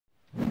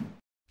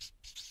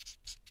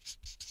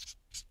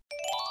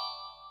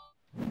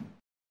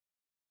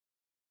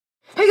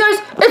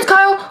it's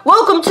Kyle.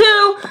 Welcome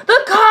to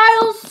the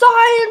Kyle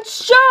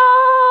Science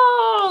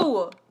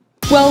Show.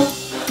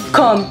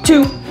 Welcome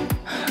to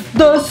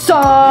the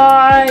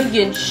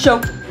Science Show.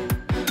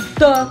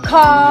 The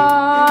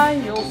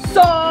Kyle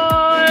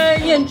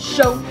Science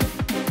Show.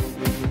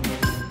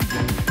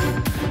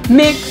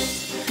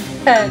 Mix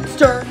and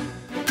stir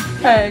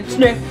and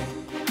sniff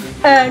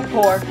and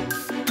pour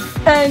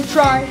and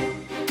try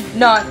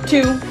not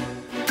to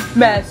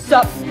mess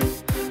up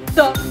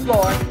the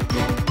floor.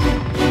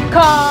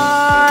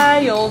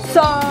 Kyle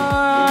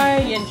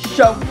Science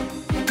Show.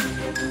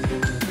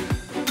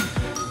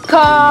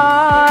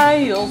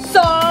 Kyle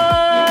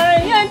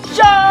Science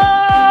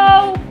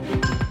Show.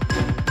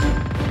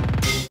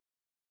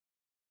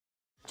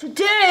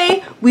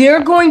 Today we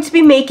are going to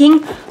be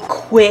making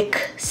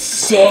quicksand.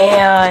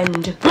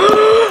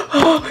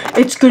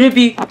 It's going to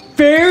be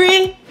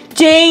very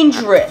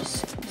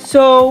dangerous.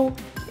 So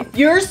if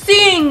you're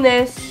seeing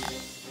this,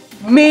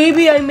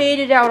 maybe I made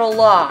it out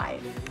alive.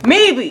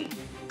 Maybe.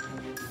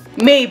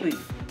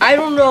 I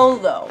don't know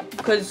though,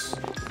 because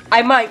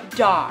I might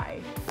die.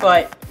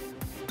 But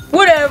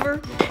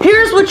whatever.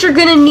 Here's what you're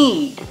gonna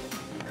need.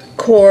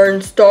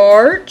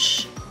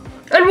 Cornstarch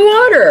and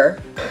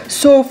water.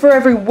 So for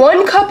every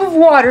 1 cup of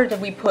water that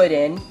we put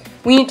in,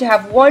 we need to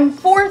have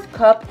 1/4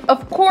 cup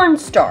of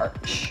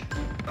cornstarch.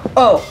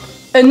 Oh,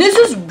 and this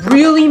is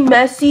really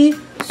messy,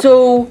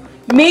 so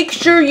make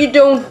sure you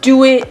don't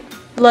do it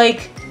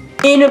like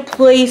in a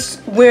place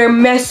where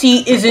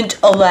messy isn't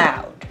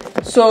allowed.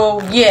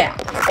 So yeah,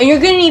 and you're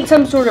gonna need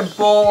some sort of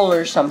bowl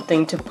or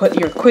something to put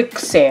your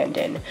quicksand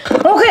in.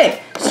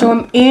 Okay, so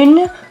I'm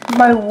in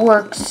my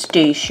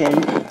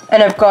workstation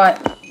and I've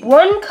got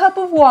 1 cup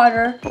of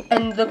water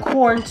and the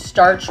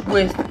cornstarch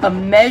with a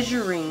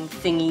measuring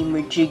thingy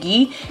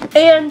majiggy,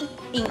 and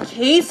in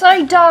case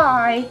I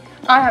die,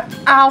 I have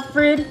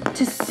Alfred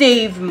to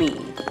save me.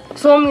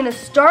 So I'm gonna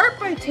start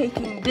by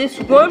taking this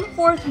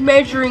 1/4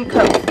 measuring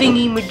cup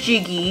thingy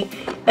majiggy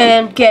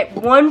and get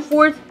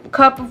 1/4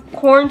 cup of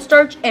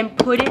cornstarch and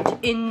put it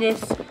in this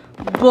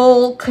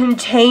bowl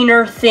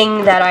container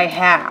thing that I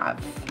have.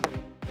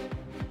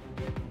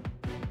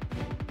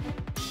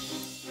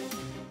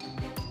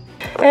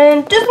 And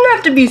it doesn't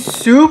have to be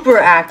super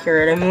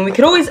accurate. I mean, we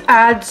could always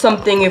add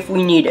something if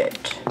we need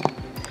it.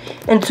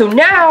 And so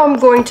now I'm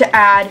going to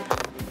add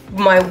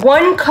my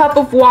 1 cup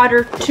of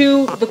water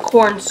to the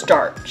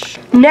cornstarch.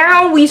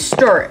 Now we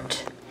stir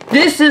it.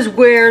 This is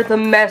where the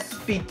mess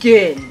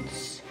begins.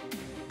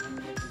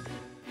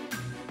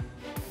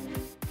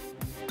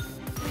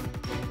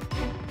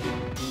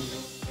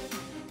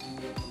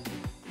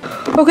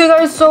 Okay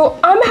guys, so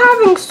I'm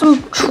having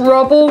some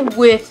trouble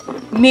with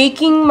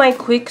making my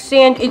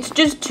quicksand. It's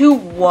just too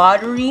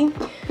watery.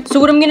 So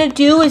what I'm gonna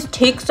do is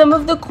take some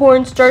of the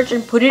cornstarch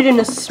and put it in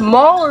a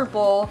smaller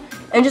bowl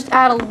and just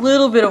add a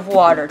little bit of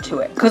water to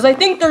it, because I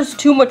think there's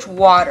too much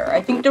water.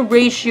 I think the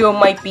ratio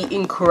might be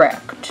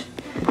incorrect.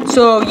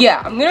 So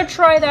yeah, I'm gonna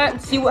try that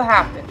and see what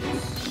happens.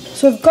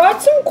 So I've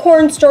got some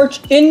cornstarch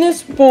in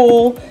this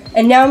bowl,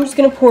 and now I'm just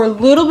gonna pour a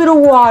little bit of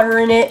water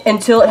in it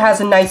until it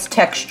has a nice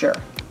texture.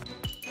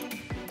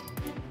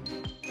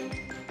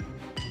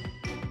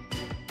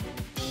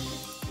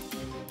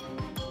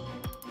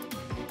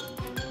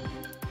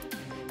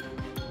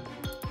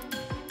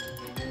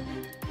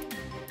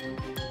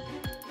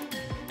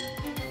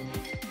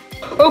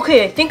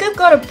 Okay, I think I've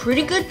got a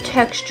pretty good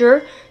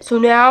texture, so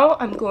now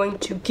I'm going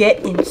to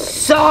get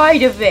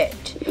inside of it.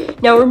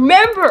 Now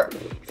remember,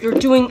 if you're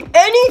doing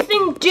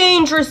anything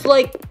dangerous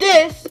like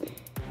this,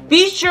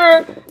 be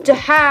sure to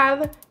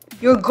have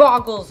your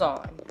goggles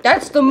on.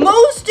 That's the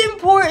most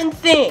important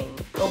thing,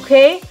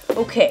 okay?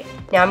 Okay,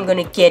 now I'm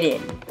gonna get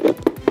in.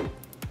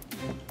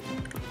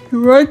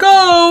 Here I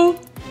go.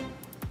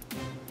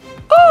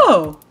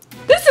 Oh,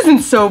 this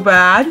isn't so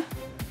bad.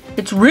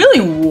 It's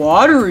really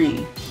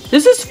watery.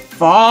 This is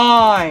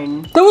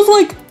fine. That was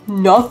like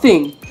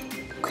nothing.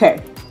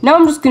 Okay, now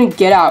I'm just gonna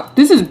get out.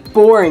 This is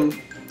boring.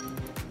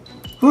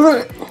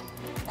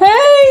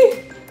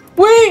 Hey!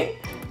 Wait!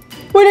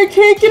 I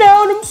can't get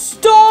out. I'm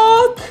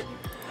stuck.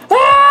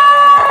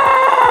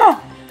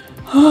 Ah!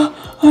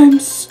 I'm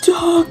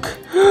stuck.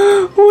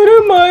 What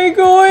am I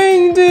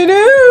going to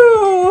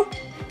do?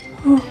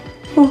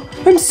 Oh,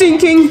 I'm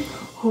sinking.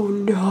 Oh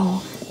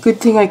no. Good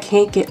thing I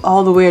can't get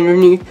all the way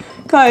underneath.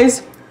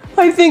 Guys,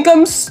 I think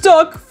I'm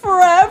stuck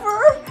forever.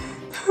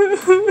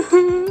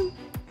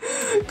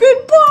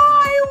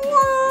 Goodbye,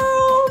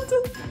 world.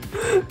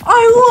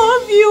 I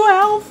love you,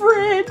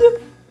 Alfred.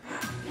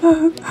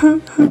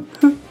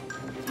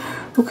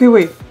 Okay,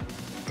 wait.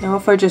 Now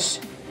if I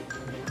just...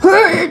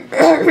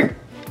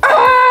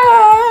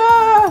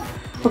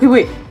 Okay,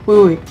 wait.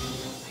 I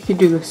can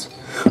do this.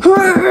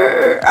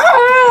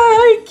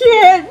 I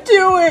can't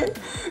do it.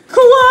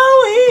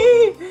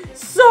 Chloe,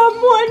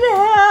 someone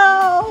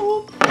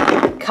help.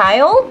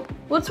 Kyle?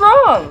 What's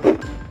wrong?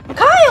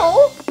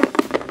 Kyle?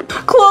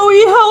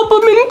 Chloe, help,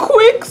 I'm in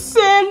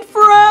quicksand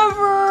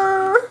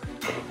forever.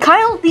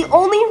 Kyle, the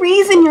only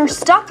reason you're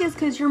stuck is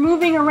because you're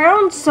moving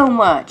around so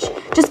much.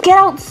 Just get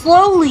out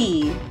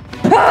slowly.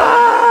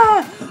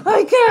 Ah!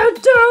 I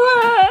can't do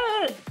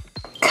it!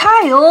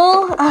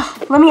 Kyle,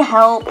 let me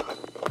help.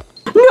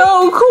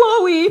 No,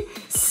 Chloe,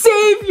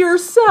 save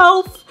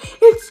yourself.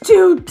 It's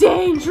too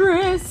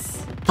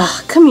dangerous.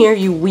 Come here,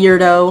 you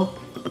weirdo.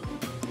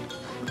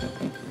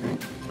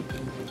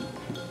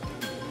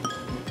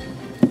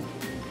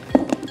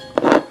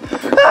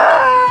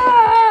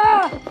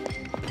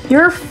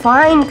 You're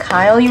fine,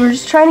 Kyle. You were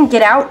just trying to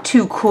get out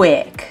too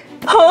quick.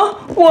 Huh?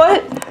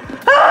 What?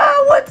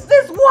 What's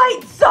this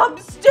white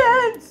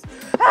substance?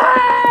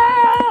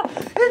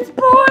 It's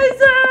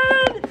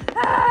poison!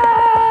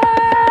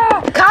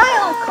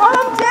 Kyle,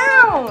 calm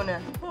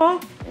down! Huh?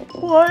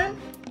 What?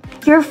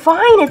 You're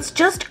fine. It's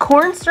just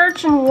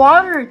cornstarch and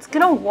water. It's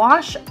gonna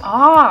wash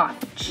off.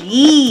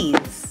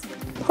 Jeez.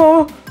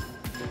 Huh?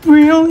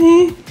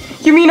 Really?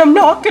 You mean I'm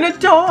not gonna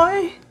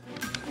die?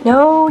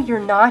 No, you're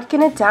not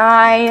gonna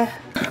die.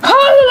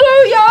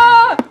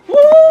 Hallelujah!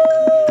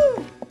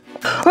 Woo!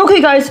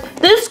 Okay, guys,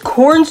 this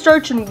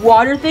cornstarch and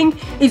water thing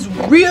is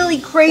really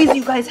crazy.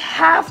 You guys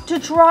have to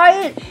try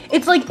it.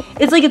 It's like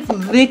it's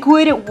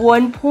liquid at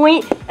one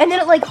point, and then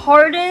it like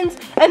hardens,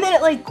 and then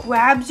it like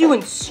grabs you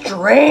and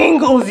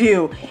strangles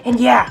you. And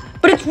yeah,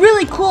 but it's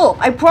really cool.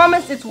 I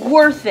promise it's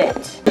worth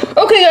it.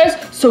 Okay, guys,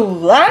 so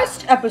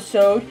last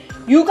episode,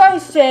 you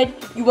guys said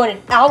you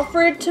wanted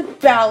Alfred to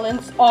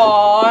balance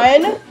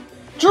on,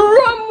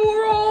 drum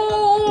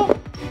roll,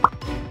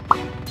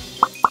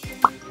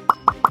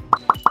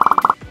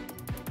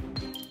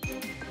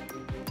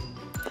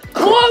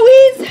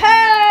 Chloe's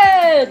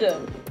head.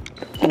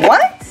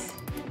 What?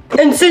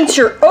 And since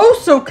you're oh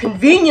so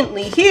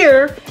conveniently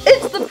here,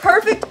 it's the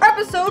perfect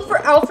episode for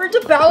Alfred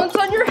to balance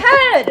on your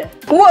head.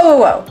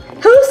 Whoa.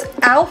 Who's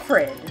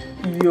Alfred?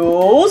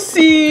 You'll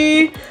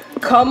see.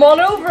 Come on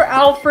over,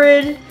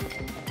 Alfred.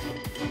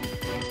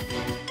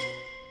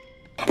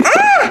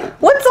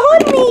 What's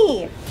on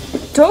me?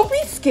 Don't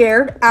be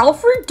scared.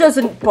 Alfred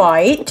doesn't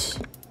bite.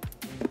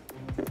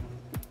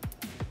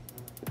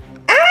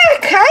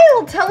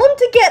 Kyle, tell him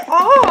to get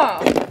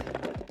off.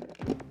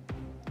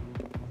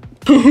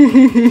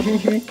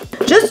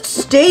 Just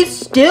stay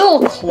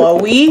still,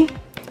 Chloe.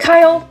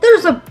 Kyle,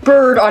 there's a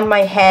bird on my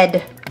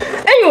head.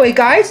 Anyway,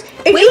 guys,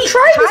 if you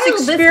try this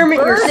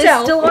experiment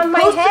yourself,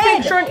 post a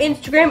picture on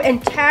Instagram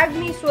and tag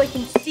me so I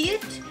can see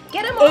it.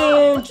 Get him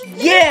off. And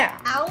yeah,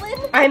 Alan?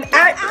 I'm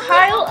at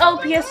Kyle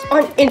LPS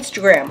on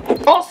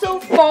Instagram. Also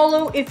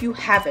follow if you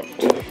haven't.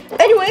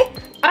 Anyway,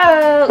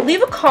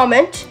 leave a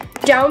comment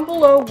down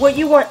below what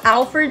you want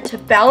Alfred to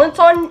balance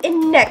on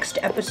in next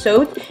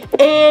episode,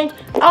 and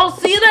I'll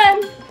see you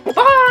then.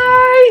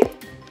 Bye.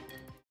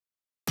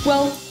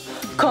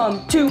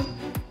 Welcome to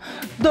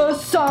the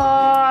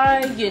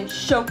science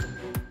show.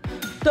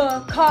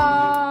 The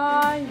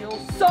Kyle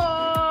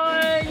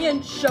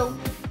Science Show.